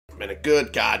been a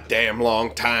good goddamn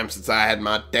long time since I had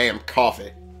my damn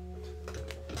coffee.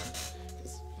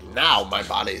 Now my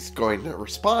body's going to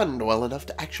respond well enough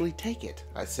to actually take it,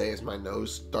 I say as my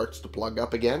nose starts to plug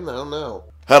up again. I don't know.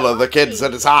 Hello the kids,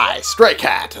 it is I, Stray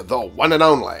Cat, the one and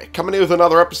only, coming in with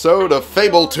another episode of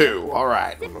Fable 2.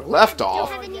 Alright, when we left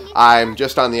off, I'm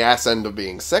just on the ass end of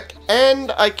being sick,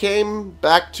 and I came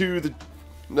back to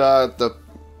the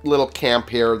little camp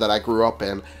here that I grew up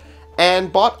in,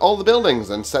 and bought all the buildings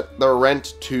and set the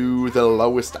rent to the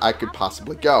lowest I could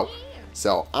possibly go.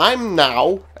 So I'm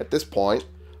now, at this point,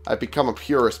 I've become a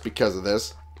purist because of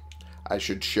this. I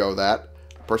should show that.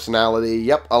 Personality,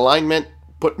 yep, alignment,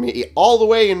 put me all the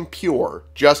way in pure,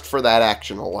 just for that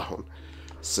action alone.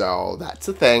 So that's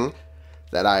a thing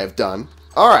that I have done.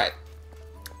 Alright.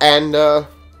 And,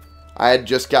 I had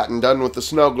just gotten done with the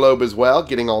snow globe as well,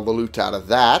 getting all the loot out of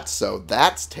that, so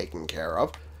that's taken care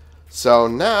of. So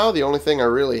now, the only thing I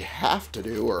really have to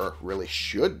do, or really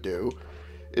should do,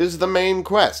 is the main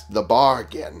quest, the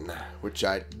bargain, which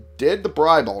I did the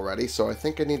bribe already, so I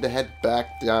think I need to head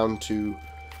back down to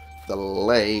the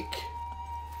lake,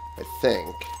 I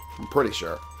think. I'm pretty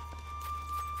sure.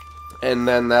 And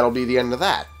then that'll be the end of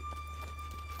that.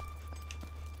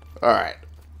 Alright.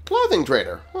 Clothing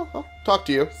trader. Well, I'll talk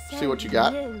to you, see what you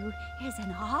got. Is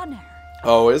an honor.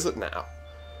 Oh, is it now?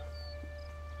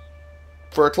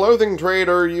 For a clothing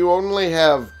trader, you only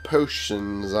have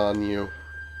potions on you.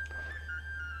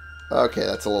 Okay,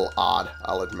 that's a little odd,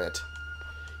 I'll admit.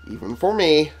 Even for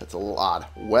me, that's a little odd.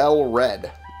 Well read.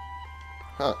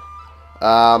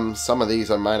 Huh. Some of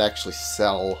these I might actually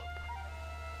sell.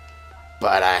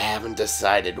 But I haven't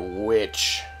decided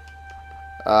which.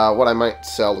 What I might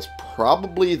sell is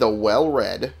probably the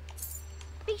well-read,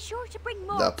 Be sure to bring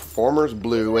more. the Performer's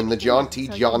Blue, and the Jaunty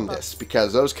Jaundice,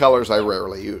 because those colors I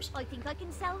rarely use. I think I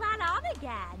can sell that on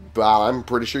again. But I'm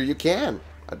pretty sure you can.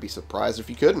 I'd be surprised if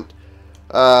you couldn't.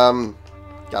 Got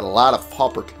a lot of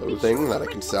pauper clothing that I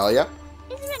can sell you.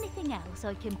 Is there anything else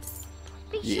I can...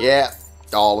 Yeah,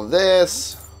 all of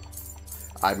this.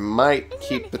 I might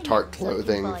keep the tart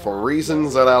clothing for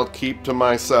reasons that I'll keep to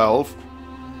myself.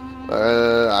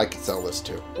 I can sell this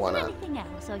too. Why not?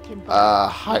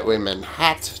 Highwayman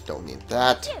hat. Don't need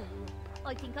that.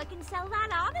 I think I can sell that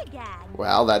on again.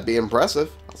 Well, that'd be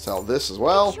impressive. I'll sell this as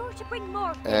well. Be sure to bring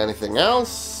more. Anything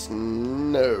else?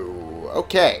 No.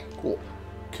 Okay, cool.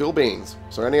 Cool beans.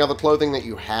 Is there any other clothing that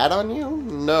you had on you?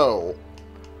 No.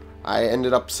 I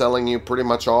ended up selling you pretty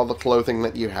much all the clothing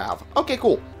that you have. Okay,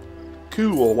 cool.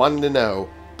 Cool, wanted to know.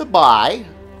 Goodbye.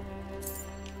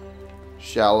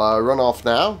 Shall run off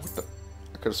now?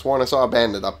 I could have sworn I saw a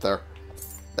bandit up there.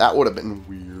 That would have been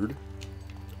weird.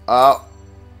 Oh.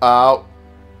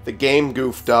 The game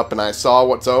goofed up and I saw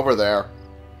what's over there.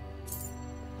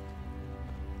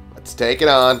 Let's take it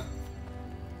on.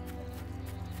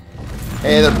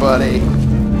 Hey there, buddy.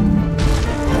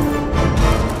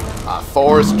 A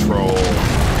forest troll.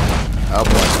 Oh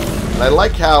boy. And I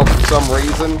like how, for some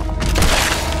reason,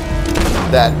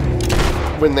 that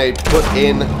when they put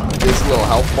in this little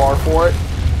health bar for it,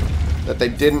 that they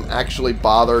didn't actually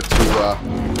bother to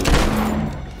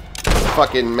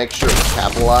fucking make sure it's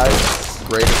capitalized.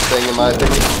 Greatest thing in my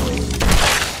opinion.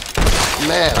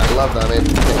 Man, I love that I'm able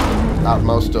to take out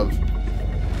most of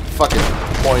fucking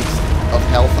points of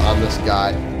health on this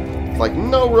guy. Like,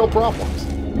 no real problems.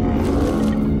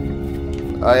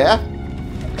 Oh yeah?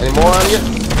 Any more on you?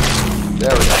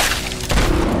 There we go.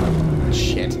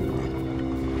 Shit.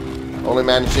 Only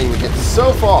managing to get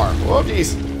so far. Oh,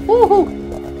 jeez. Woohoo.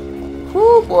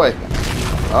 Woo, boy.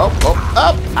 Oh,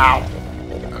 up. Ow.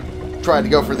 Tried to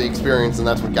go for the experience, and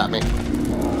that's what got me.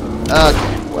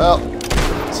 Okay, well,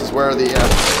 this is where the,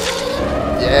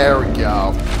 there we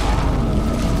go.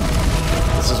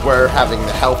 This is where having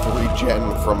the health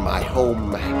regen from my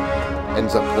home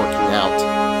ends up working out.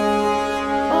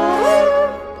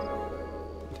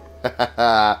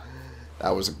 That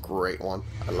was a great one.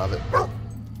 I love it.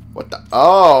 What the?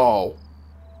 Oh!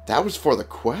 That was for the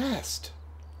quest.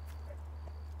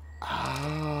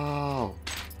 Oh.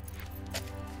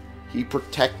 He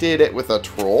protected it with a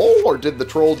troll? Or did the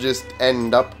troll just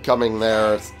end up coming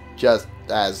there just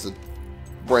as a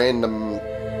random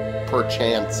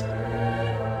perchance?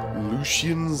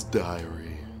 Lucian's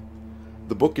Diary.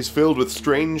 The book is filled with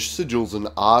strange sigils and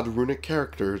odd runic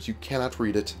characters. You cannot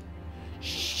read it.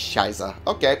 Shiza.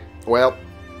 Okay, well.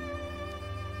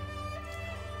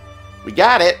 We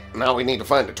got it. Now we need to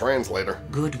find a translator.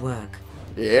 Good work.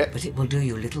 Yeah. But it will do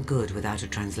you little good without a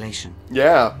translation.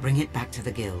 Yeah. Bring it back to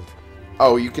the guild.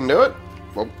 Oh, you can do it?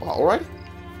 Well, alright.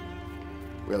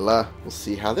 We'll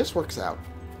see how this works out.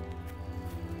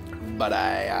 But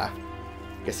I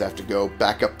Guess I have to go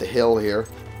back up the hill here.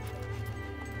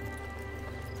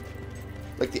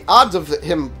 Like, the odds of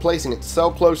him placing it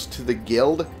so close to the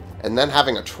guild and then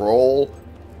having a troll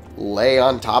lay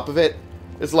on top of it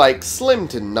is, like, slim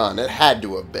to none. It had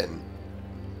to have been.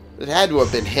 It had to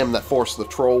have been him that forced the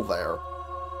troll there.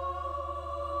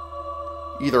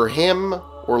 Either him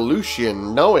or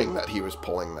Lucian knowing that he was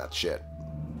pulling that shit.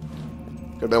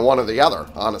 Could have been one or the other,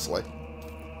 honestly.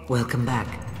 Welcome back.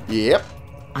 Yep.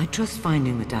 I trust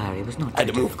finding the diary was not I had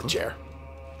too to move the difficult. chair.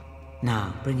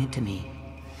 Now, bring it to me.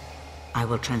 I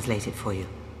will translate it for you.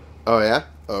 Oh, yeah?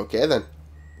 Okay, then.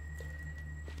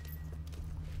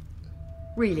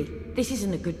 Really, this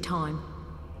isn't a good time.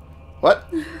 What?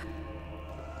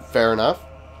 Fair enough.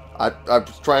 I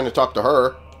was trying to talk to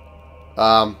her.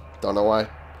 Don't know why.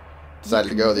 Decided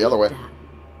to go the other way. That,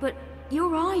 but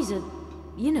your eyes are,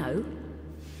 you know,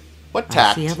 What I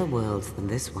tact? see other worlds than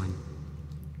this one.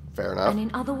 Fair enough. and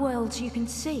in other worlds you can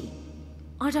see.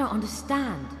 I don't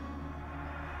understand.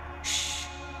 Shh.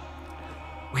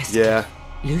 Westcliff. Yeah.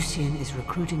 Lucian is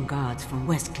recruiting guards from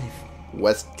Westcliff.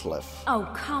 Westcliff.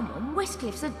 Oh, come on,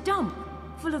 Westcliff's a dump,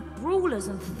 full of brawlers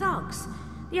and thugs.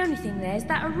 The only thing there's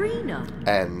that arena.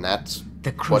 And that's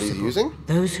The what he's Crucible. using?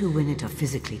 Those who win it are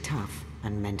physically tough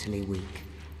and mentally weak.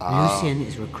 Lucian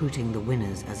is recruiting the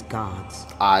winners as guards.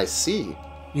 I see.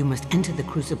 You must enter the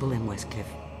Crucible in Westcliff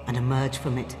and emerge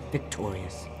from it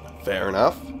victorious. Fair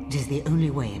enough. It is the only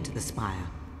way into the Spire,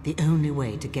 the only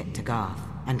way to get to Garth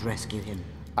and rescue him.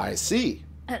 I see.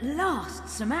 At last,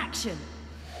 some action.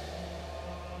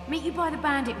 Meet you by the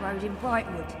Bandit Road in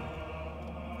Brightwood.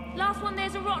 Last one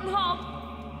there's a rotten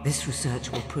hog. This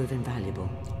research will prove invaluable.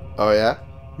 Oh, yeah?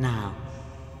 Now,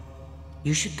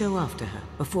 you should go after her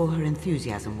before her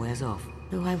enthusiasm wears off,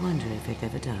 though I wonder if it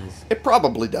ever does. It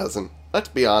probably doesn't. Let's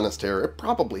be honest here. It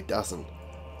probably doesn't.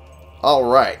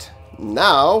 Alright.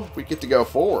 Now, we get to go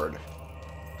forward.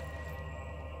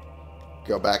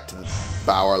 Go back to the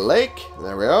Bower Lake.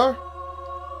 There we are.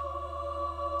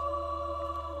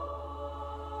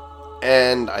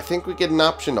 And I think we get an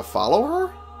option to follow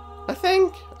her? I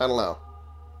think? I don't know.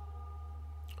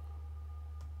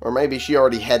 Or maybe she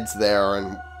already heads there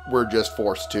and we're just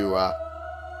forced to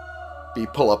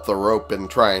pull up the rope and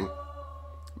try and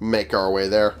make our way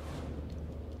there.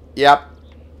 Yep.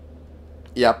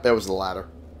 Yep, it was the latter.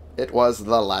 It was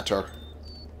the latter.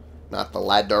 Not the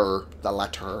ladder, the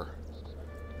latter.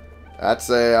 That's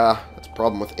a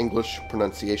problem with English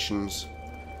pronunciations.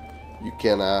 You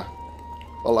can,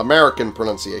 well, American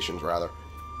pronunciations, rather.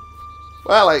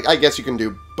 Well, I guess you can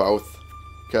do both.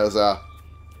 Because,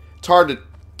 it's hard to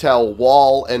tell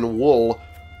wall and wool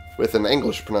with an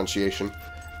English pronunciation.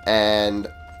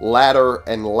 And ladder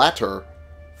and latter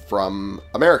from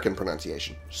American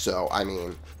pronunciation. So, I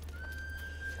mean...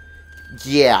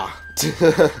 yeah.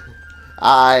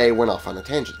 I went off on a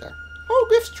tangent there. Oh,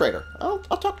 gifts trader. I'll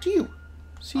talk to you.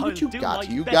 See what you got.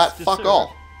 You got fuck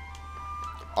all.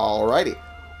 Alrighty.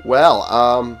 Well,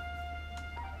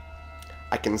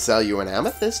 I can sell you an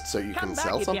amethyst, so you can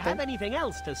sell if something. you have anything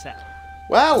else to sell.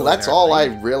 Well, that's fair all I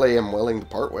play. really am willing to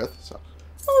part with. So,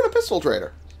 oh, and a pistol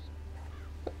trader.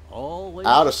 Always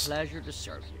Out a of- pleasure to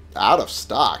serve you. Out of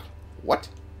stock. What?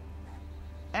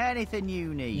 Anything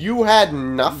you need. You had Do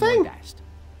my nothing? best.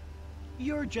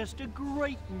 You're just a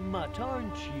great mutt,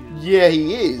 aren't you? Yeah,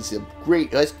 he is. A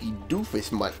great husky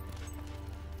doofus mutt.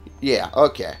 Yeah,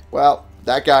 okay. Well,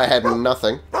 that guy had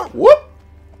nothing. Whoop!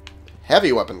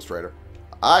 Heavy weapons trader.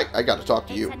 I gotta talk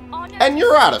to you. It's an honor And to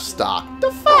you're out of serve you. stock.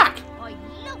 The fuck? I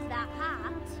love that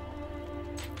hat.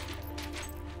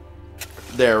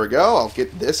 There we go. I'll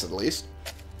get this at least.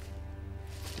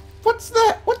 What's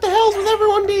that? What the hell's with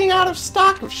everyone being out of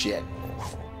stock of shit?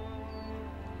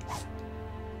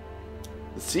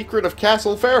 The secret of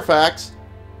Castle Fairfax.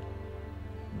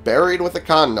 Buried with a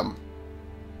condom.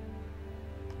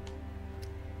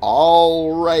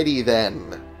 Alrighty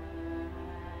then.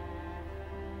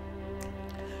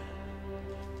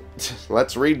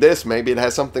 Let's read this. Maybe it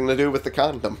has something to do with the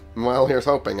condom. Well, here's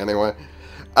hoping, anyway.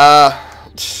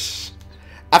 After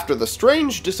the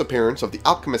strange disappearance of the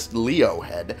alchemist Leo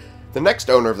Head, the next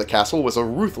owner of the castle was a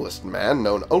ruthless man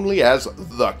known only as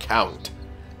the Count.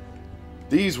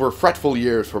 These were fretful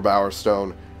years for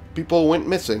Bowerstone. People went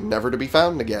missing, never to be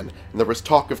found again, and there was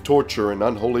talk of torture and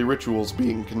unholy rituals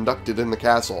being conducted in the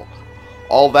castle.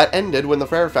 All that ended when the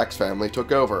Fairfax family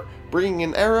took over, bringing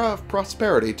an era of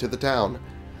prosperity to the town.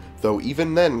 Though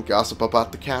even then, gossip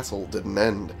about the castle didn't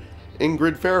end.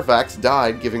 Ingrid Fairfax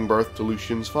died giving birth to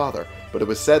Lucian's father, but it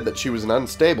was said that she was an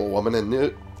unstable woman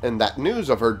and that news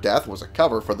of her death was a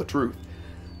cover for the truth,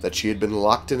 that she had been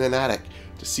locked in an attic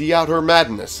to see out her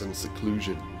madness and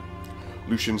seclusion.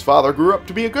 Lucian's father grew up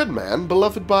to be a good man,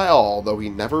 beloved by all, though he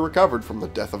never recovered from the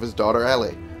death of his daughter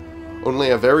Ellie. Only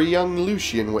a very young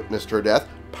Lucian witnessed her death,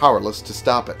 powerless to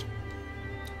stop it.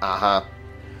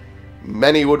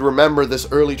 Many would remember this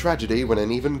early tragedy when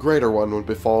an even greater one would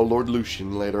befall Lord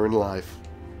Lucian later in life.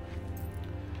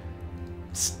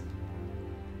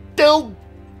 Still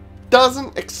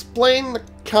doesn't explain the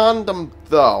condom,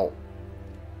 though.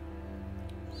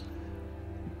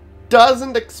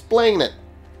 Doesn't explain it.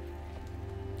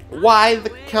 Why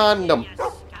the condom?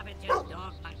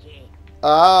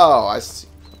 Oh, I see.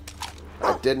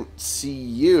 I didn't see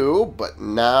you, but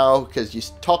now, because you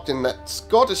talked in that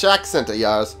Scottish accent of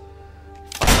yours.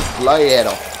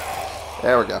 Later.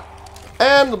 There we go.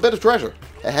 And a bit of treasure.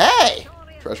 Hey!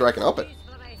 Treasure I can open.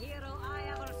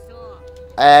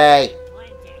 Hey!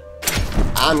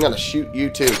 I'm gonna shoot you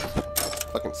too.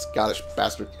 Fucking Scottish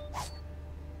bastard.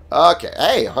 Okay,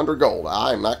 hey, 100 gold.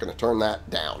 I'm not gonna turn that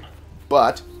down.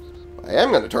 But, I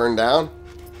am gonna turn down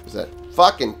is that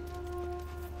fucking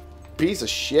piece of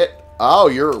shit. Oh,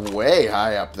 you're way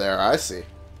high up there, I see.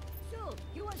 So,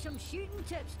 you want some shooting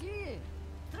tips, do you?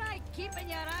 Try keeping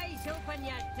your eyes open,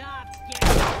 you daft.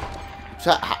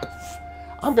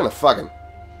 I'm gonna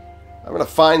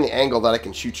find the angle that I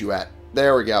can shoot you at.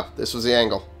 There we go. This was the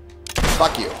angle.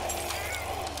 Fuck you.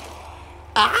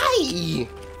 Aye!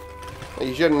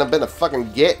 You shouldn't have been a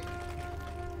fucking git.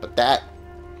 But that.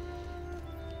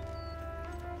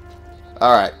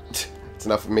 Alright. It's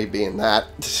enough of me being that.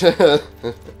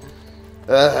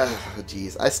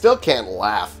 Jeez. I still can't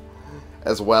laugh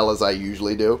as well as I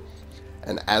usually do.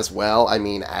 And as well, I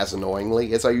mean as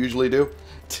annoyingly as I usually do.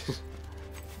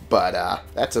 But,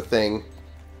 that's a thing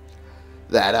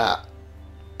that,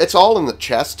 it's all in the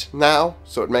chest now,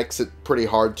 so it makes it pretty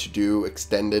hard to do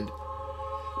extended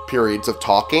periods of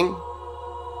talking.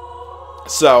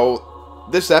 So,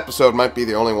 this episode might be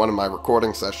the only one in my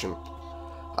recording session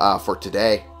for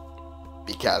today,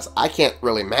 because I can't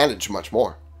really manage much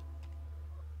more.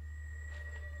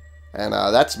 And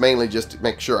that's mainly just to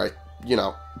make sure I, you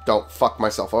know, don't fuck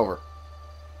myself over.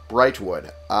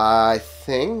 Brightwood. I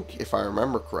think, if I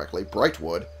remember correctly,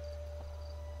 Brightwood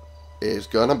is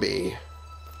gonna be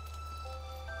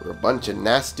where a bunch of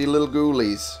nasty little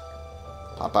ghoulies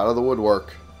pop out of the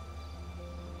woodwork.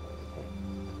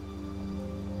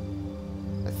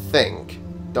 I think.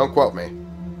 Don't quote me.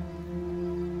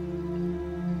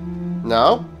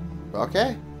 No?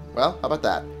 Okay. Well, how about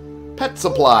that? Pet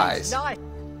supplies.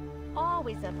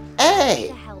 Always a Hey!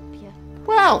 to help you.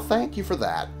 Well, thank you for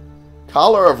that.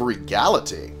 Collar of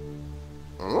Regality.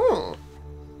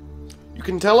 You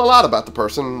can tell a lot about the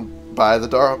person by the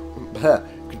dark.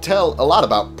 You can tell a lot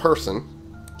about person.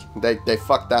 They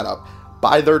fucked that up.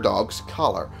 By their dog's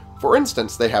collar. For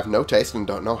instance, they have no taste and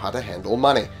don't know how to handle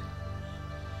money.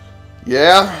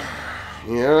 Yeah,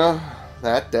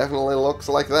 that definitely looks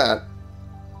like that.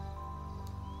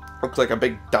 Looks like a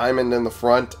big diamond in the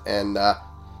front and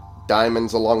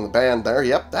diamonds along the band there.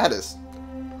 Yep, that is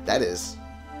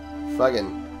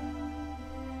fucking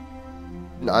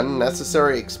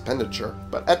unnecessary expenditure.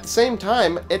 But at the same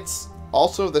time, it's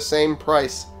also the same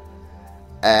price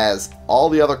as all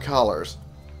the other collars.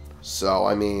 So,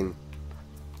 I mean,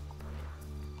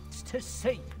 It's to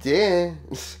see. yeah,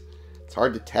 it's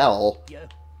hard to tell.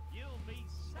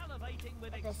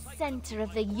 The center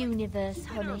of the universe,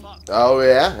 honey. Oh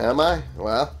yeah, am I?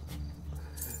 Well,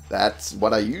 that's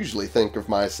what I usually think of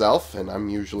myself, and I'm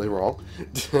usually wrong.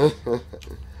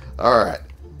 Alright.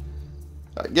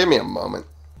 Give me a moment.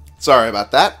 Sorry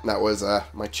about that. That was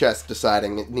my chest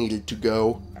deciding it needed to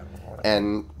go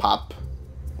and pop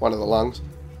one of the lungs.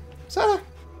 Is that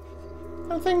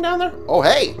a thing down there? Oh,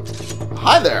 hey!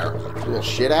 Hi there, you little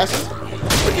shit asses.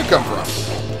 Where'd you come from?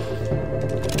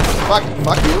 Fuck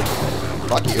you.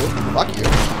 Fuck you. Fuck you.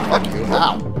 Fuck you.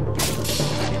 Ow.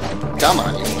 Come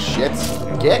on, you little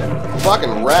shits. Get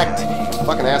fucking wrecked,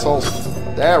 fucking assholes.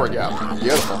 There we go.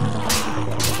 Beautiful.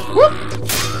 Whoop!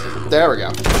 There we go.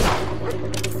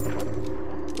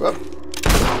 Whoop.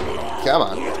 Come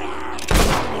on.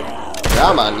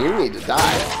 Come on, you need to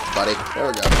die, buddy. There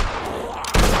we go.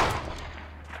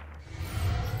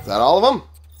 Is that all of them?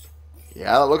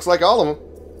 Yeah, that looks like all of them.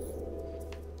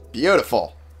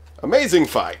 Beautiful. Amazing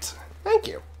fight. Thank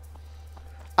you.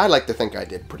 I like to think I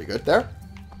did pretty good there.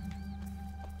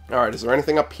 Alright, is there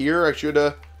anything up here I should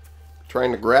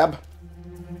trying to grab?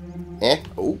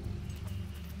 Oh.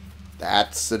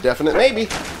 That's a definite maybe.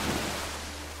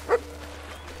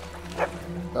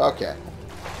 Okay.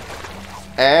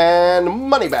 And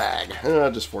money bag.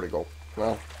 Just 40 gold.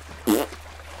 Well.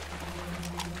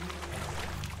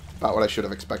 About what I should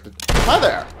have expected. Hi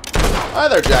there. Hi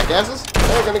there, jackasses.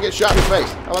 They're gonna get shot in the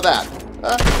face. How about that?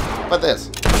 How about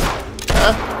this?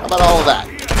 How about all of that?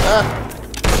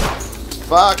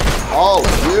 Fuck all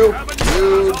of you,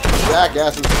 you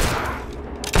jackasses.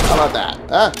 How about that?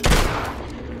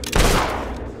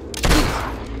 Jeez.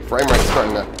 Frame rate's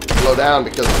starting to slow down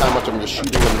because of how much I'm just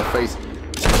shooting in the face.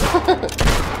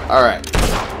 Alright.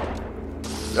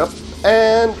 Yep.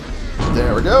 And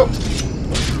there we go.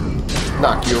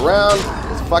 Knock you around.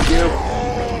 Let's fuck you.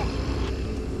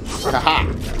 Haha.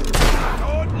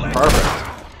 Perfect.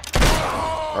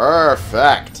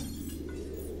 Perfect.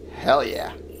 Hell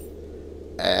yeah.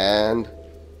 And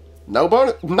no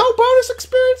bonus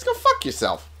experience? Go fuck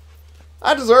yourself.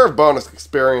 I deserve bonus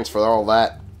experience for all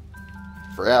that.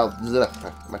 For how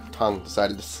my tongue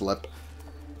decided to slip.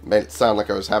 Made it sound like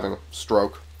I was having a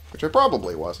stroke, which I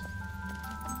probably was.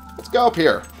 Let's go up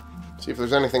here. See if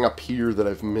there's anything up here that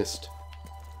I've missed.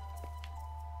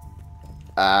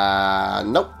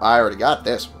 Nope. I already got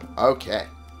this one. Okay.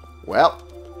 Well,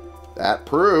 that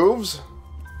proves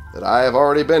that I have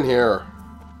already been here.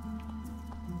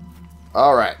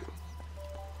 Alright.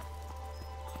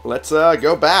 Let's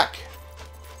go back.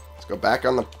 Let's go back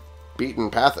on the beaten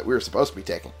path that we were supposed to be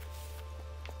taking.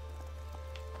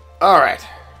 Alright.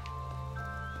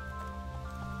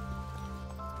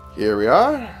 Here we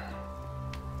are.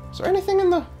 Is there anything in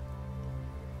the...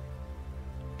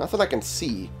 Nothing I can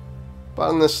see. But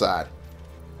on this side.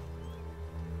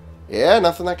 Yeah,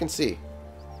 nothing I can see.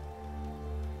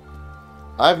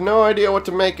 I have no idea what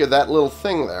to make of that little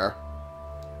thing there.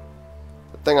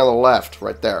 The thing on the left,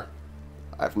 right there.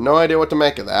 I have no idea what to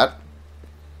make of that.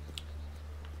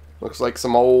 Looks like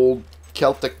some old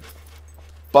Celtic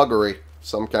buggery of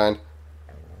some kind.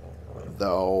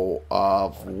 Though,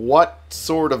 of what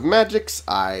sort of magics,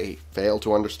 I fail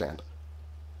to understand.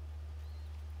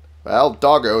 Well,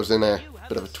 Doggo's in a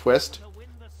bit of a twist.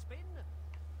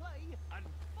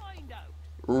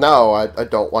 No, I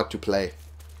don't want to play.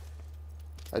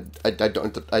 I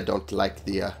don't like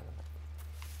the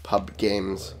pub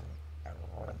games.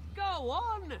 Go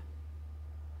on.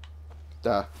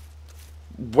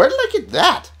 Where did I get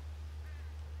that?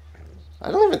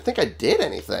 I don't even think I did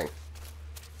anything.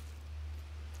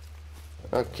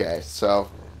 Okay, so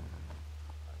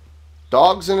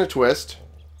dog's in a twist.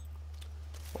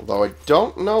 Although I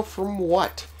don't know from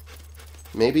what.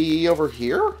 Maybe over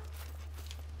here?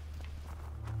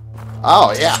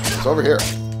 Oh, yeah, it's over here.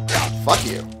 Fuck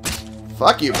you.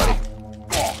 Fuck you, buddy.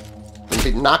 I'm gonna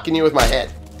be knocking you with my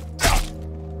head.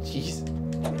 Jeez.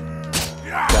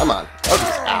 Come on.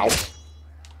 Oh, ow.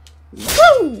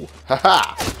 Woo!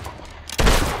 Haha!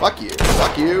 Fuck you.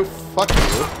 Fuck you. Fuck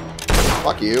you.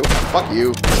 Fuck you. Fuck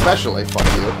you. Especially fuck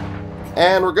you.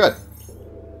 And we're good.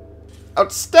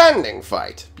 Outstanding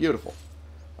fight. Beautiful.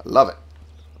 I love it.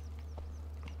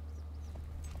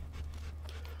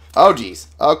 Oh, jeez.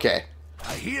 Okay.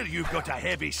 I hear you've got a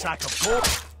heavy sack of pork.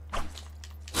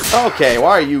 Okay,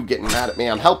 why are you getting mad at me?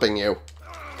 I'm helping you.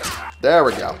 There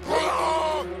we go.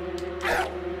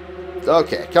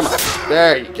 Okay, come on.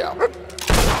 There you go.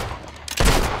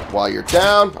 While you're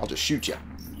down, I'll just shoot you.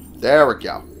 There we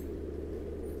go.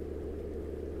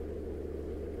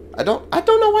 I don't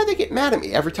know why they get mad at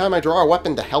me every time I draw a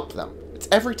weapon to help them. It's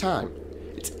every time.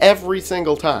 It's every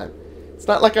single time. It's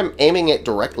not like I'm aiming it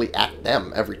directly at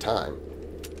them every time.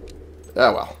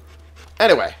 Oh well.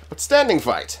 Anyway, outstanding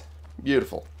fight.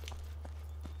 Beautiful.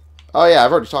 Oh yeah,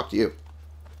 I've already talked to you.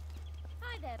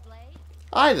 Hi there, Blade.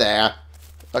 Hi there.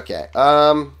 Okay,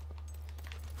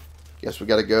 guess we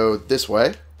gotta go this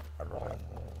way.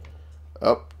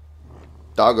 Oh.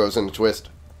 Doggo's in the twist.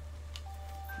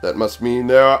 That must mean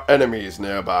there are enemies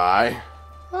nearby.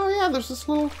 Oh yeah, there's this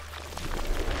little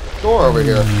door over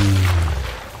here.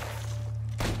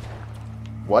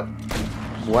 What?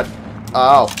 What?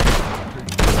 Oh.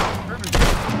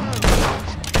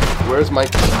 Where's my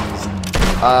keys?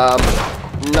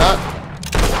 Not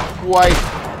quite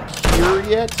here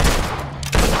yet.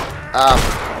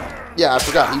 Yeah, I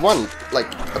forgot. He won,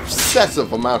 like,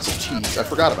 obsessive amounts of cheese. I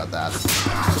forgot about that.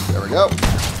 There we go.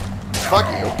 Fuck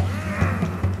you.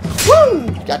 Woo!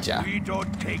 Gotcha. We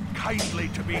don't take kindly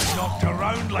to be knocked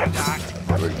around like that.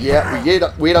 Yeah,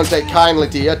 we don't take kindly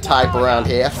to your type around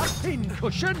here.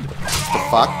 Cushion. The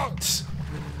fuck?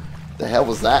 The hell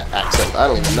was that accent? I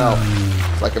don't even know.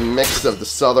 It's like a mix of the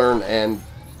southern and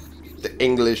the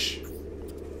English.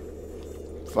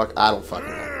 Fuck, I don't fucking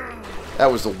know.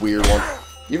 That was a weird one.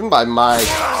 Even by my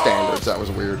standards, that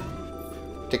was weird.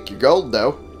 Take your gold,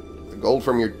 though. The gold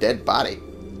from your dead body.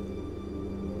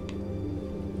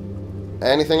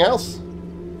 Anything else?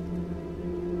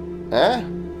 Eh?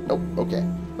 Nope. Okay.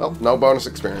 Well, no bonus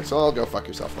experience, so I'll go fuck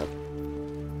yourself then.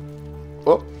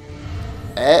 Whoop.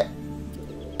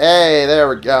 Hey, there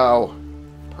we go.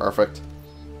 Perfect.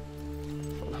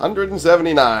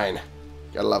 179.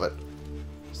 Gotta love it.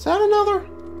 Is that another?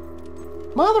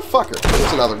 Motherfucker.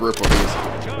 There's another group of these.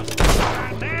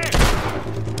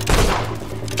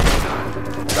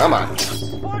 Come on.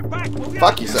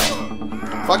 Fuck yourself.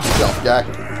 Fuck yourself, guy.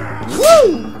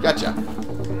 Woo! Gotcha.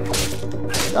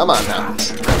 Come on now.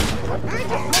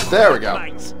 There we go.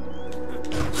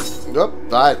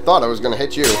 Oop, I thought I was gonna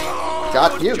hit you.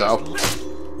 Got you, though.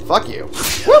 Fuck you.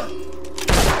 Whoop!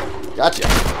 Gotcha.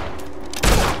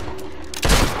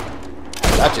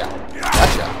 Gotcha.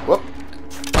 Gotcha. Whoop.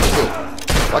 Fuck you.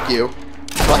 Fuck you.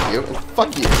 Fuck you. And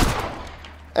fuck you.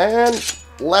 And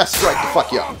last strike to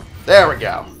fuck you up. There we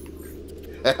go.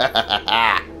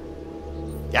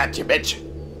 Gotcha, bitch.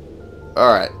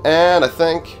 Alright, and I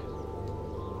think...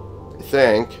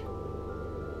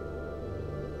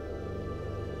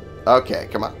 Okay,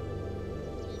 come on.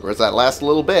 Where's that last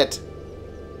little bit?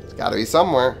 It's gotta be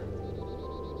somewhere.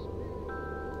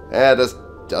 It just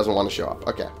doesn't want to show up.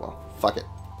 Okay, well, fuck it.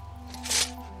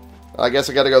 I guess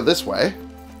I gotta go this way.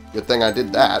 Good thing I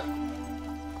did that.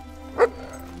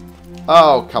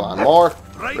 Oh, come on, more?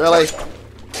 Really?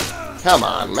 Come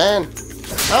on, man.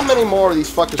 How many more of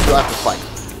these fuckers do I have to fight?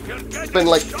 It's been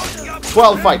like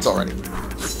 12 fights already.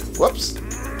 Whoops.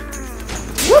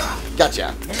 Whoop!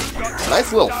 Gotcha.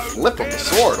 Nice little flip of the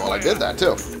sword while I did that,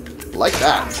 too. Like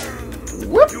that.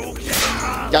 Whoop!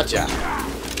 Gotcha.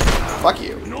 Fuck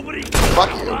you.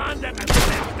 Fuck you. I'm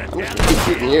just gonna keep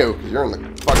shooting you, because you're in the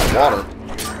fucking water.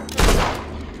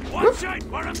 Whoop!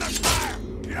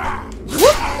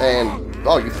 Whoop! And,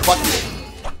 oh, you fuck you.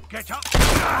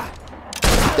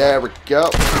 There we go.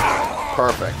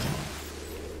 Perfect.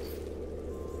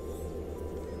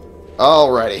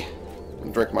 Alrighty.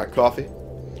 Drink my coffee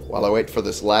while I wait for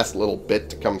this last little bit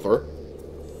to come through.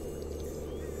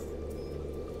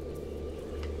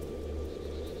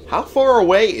 How far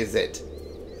away is it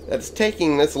that it's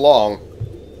taking this long?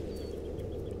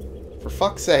 For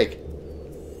fuck's sake.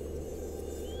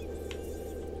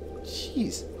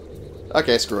 Jeez.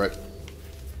 Okay, screw it.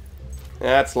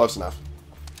 That's close enough.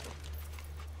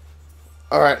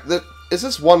 Alright, is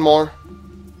this one more?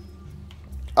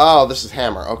 Oh, this is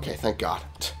Hammer. Okay, thank God.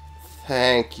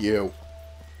 Thank you.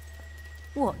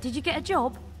 What, did you get a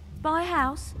job? Buy a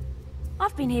house?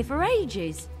 I've been here for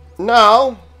ages.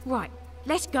 No. Right,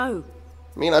 let's go.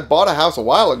 I mean, I bought a house a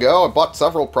while ago. I bought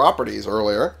several properties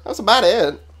earlier. That's about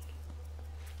it.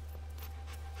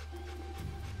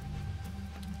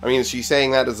 I mean, is she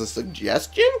saying that as a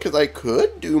suggestion? Because I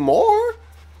could do more.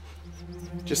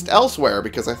 Just elsewhere,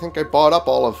 because I think I bought up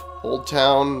all of Old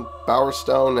Town,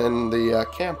 Bowerstone, and the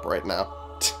camp right now.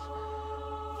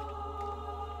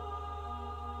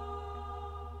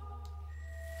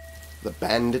 The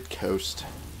Bandit Coast.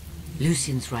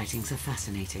 Lucian's writings are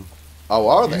fascinating. Oh,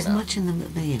 are they There's now? much in them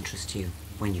that may interest you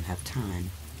when you have time.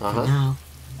 Uh-huh. For now,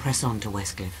 press on to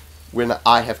Westcliff. When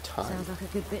I have time. Sounds like a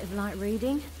good bit of light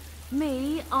reading.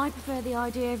 Me, I prefer the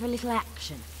idea of a little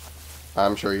action.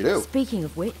 I'm sure you do. Speaking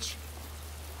of which,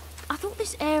 I thought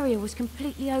this area was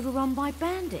completely overrun by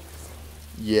bandits.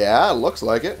 Yeah, looks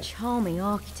like it. Charming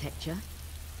architecture.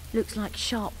 Looks like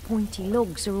sharp, pointy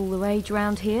logs are all the rage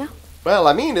round here. Well,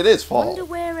 I mean, it is fall. Wonder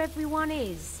where everyone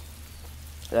is.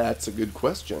 That's a good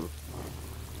question.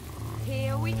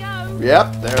 Here we go.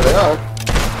 Yep, there they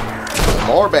are.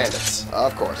 More bandits,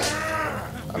 of course.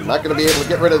 I'm not going to be able to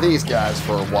get rid of these guys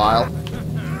for a while.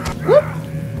 Whoop!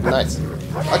 Nice.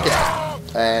 Okay.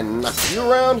 And knock you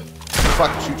around.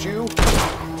 Fuck shoot you.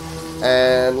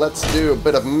 And let's do a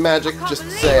bit of magic just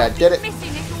to say I did it.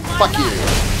 Fuck you.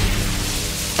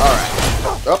 Alright.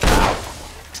 Oh.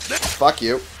 Fuck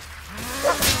you.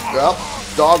 Well,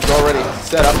 dog's already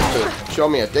set up to show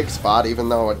me a dig spot, even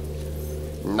though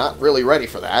I'm not really ready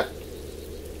for that.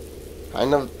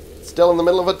 Kind of still in the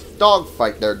middle of a dog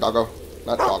fight there, doggo.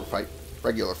 Not dog fight.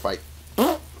 Regular fight.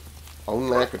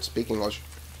 Only I could speak English.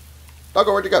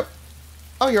 Doggo, where'd you go?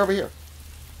 Oh, you're over here.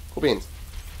 Cool beans.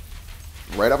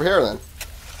 Right over here, then.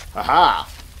 Haha!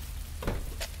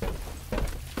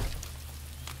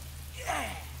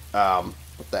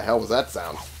 What the hell was that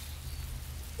sound?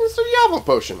 It's a Yava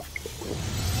potion.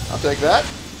 I'll take that.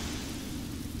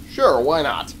 Sure, why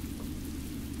not?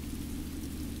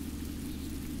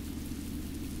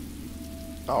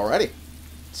 Alrighty.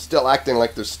 Still acting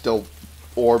like there's still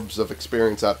orbs of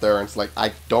experience out there, and it's like,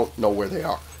 I don't know where they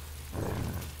are.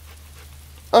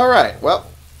 Alright, well,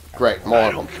 great, more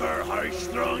of them. I don't care how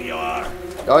strong you are.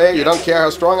 Oh yeah, you don't care how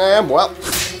strong I am? Well,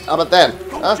 how about then?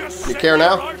 Huh? You care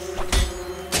now?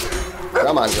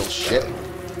 Come on, you little shit.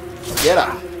 Get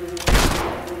up.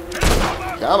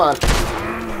 Come on.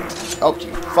 Oh,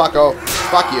 you fucko.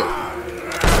 Fuck you.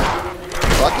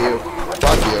 Fuck you.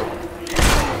 Fuck you.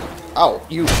 Oh,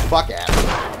 you fuck ass.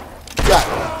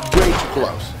 Got way too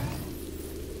close.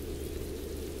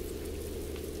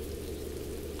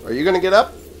 Are you gonna get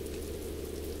up?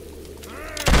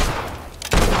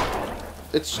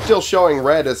 It's still showing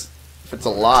red as if it's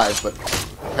alive, but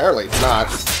apparently it's not.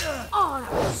 Oh,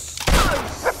 that was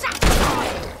so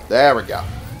satisfying. There we go.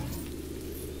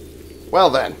 Well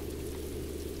then.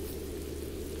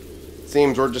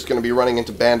 Seems we're just going to be running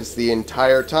into bandits the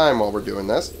entire time while we're doing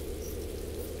this.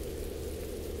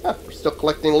 Ah, we're still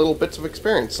collecting little bits of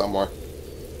experience somewhere.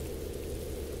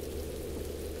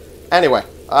 Anyway,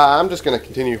 I'm just going to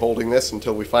continue holding this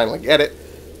until we finally get it.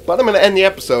 But I'm going to end the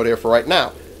episode here for right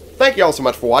now. Thank you all so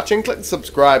much for watching. Click the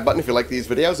subscribe button if you like these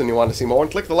videos and you want to see more. And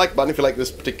click the like button if you like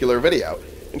this particular video.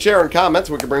 And share in comments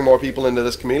so we can bring more people into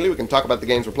this community. We can talk about the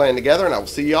games we're playing together. And I will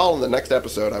see you all in the next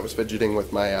episode. I was fidgeting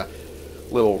with my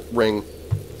little ring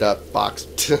box.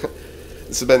 This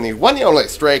has been the one and only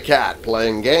Stray Cat,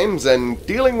 playing games and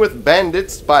dealing with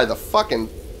bandits by the fucking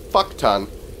fuck ton.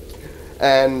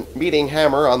 And meeting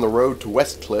Hammer on the road to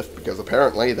Westcliff, because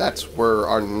apparently that's where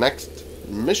our next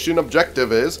mission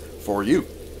objective is for you.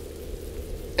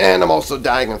 And I'm also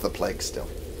dying of the plague still.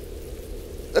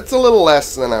 It's a little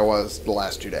less than I was the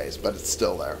last 2 days, but it's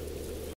still there.